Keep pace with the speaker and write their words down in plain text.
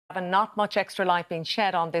And not much extra light being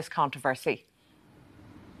shed on this controversy.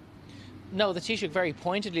 No, the Taoiseach very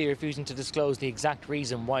pointedly refusing to disclose the exact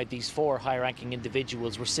reason why these 4 high-ranking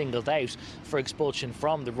individuals were singled out for expulsion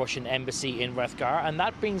from the Russian embassy in Rathgar, and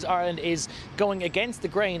that brings Ireland is going against the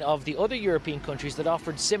grain of the other European countries that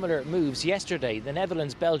offered similar moves yesterday. The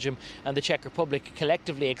Netherlands, Belgium and the Czech Republic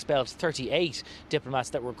collectively expelled 38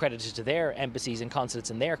 diplomats that were accredited to their embassies and consulates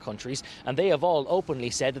in their countries, and they have all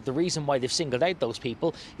openly said that the reason why they've singled out those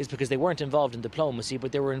people is because they weren't involved in diplomacy,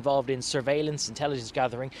 but they were involved in surveillance, intelligence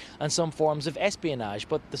gathering and some forms of espionage.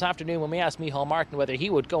 But this afternoon, when we asked Micheál Martin whether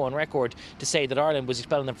he would go on record to say that Ireland was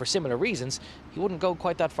expelling them for similar reasons, he wouldn't go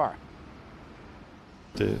quite that far.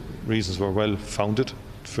 The reasons were well founded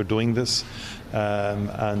for doing this,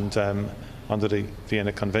 and under the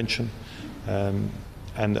Vienna Convention,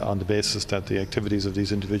 and on the basis that the activities of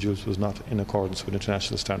these individuals was not in accordance with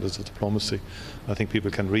international standards of diplomacy. I think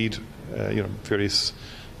people can read various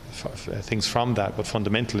things from that, but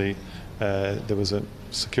fundamentally there was a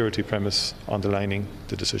security premise underlining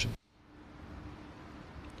the decision.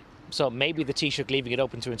 So maybe the Taoiseach leaving it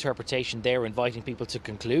open to interpretation there, inviting people to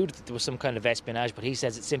conclude that there was some kind of espionage, but he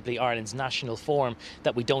says it's simply Ireland's national form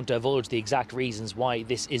that we don't divulge the exact reasons why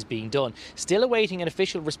this is being done. Still awaiting an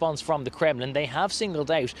official response from the Kremlin. They have singled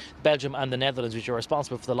out Belgium and the Netherlands, which are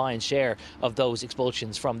responsible for the lion's share of those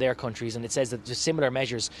expulsions from their countries, and it says that similar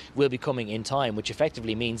measures will be coming in time, which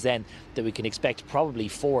effectively means then that we can expect probably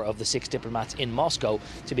 4 of the 6 diplomats in Moscow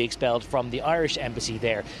to be expelled from the Irish embassy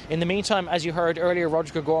there. In the meantime, as you heard earlier,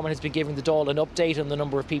 Roger O'Gorman has been giving the Dáil an update on the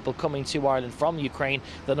number of people coming to Ireland from Ukraine.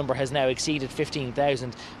 The number has now exceeded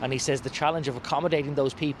 15,000, and he says the challenge of accommodating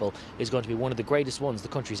those people is going to be one of the greatest ones the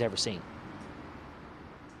country's ever seen.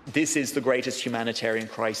 This is the greatest humanitarian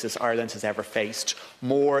crisis Ireland has ever faced.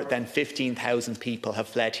 More than 15,000 people have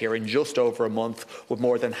fled here in just over a month, with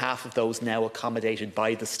more than half of those now accommodated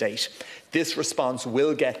by the state. This response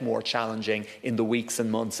will get more challenging in the weeks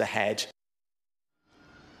and months ahead.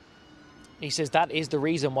 He says that is the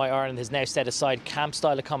reason why Ireland has now set aside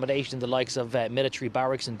camp-style accommodation in the likes of military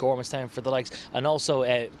barracks in Gormastown for the likes, and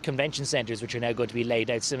also convention centres which are now going to be laid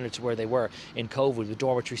out similar to where they were in COVID with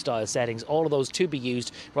dormitory-style settings. All of those to be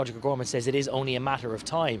used. Roger O'Gorman says it is only a matter of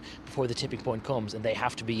time before the tipping point comes, and they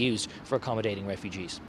have to be used for accommodating refugees.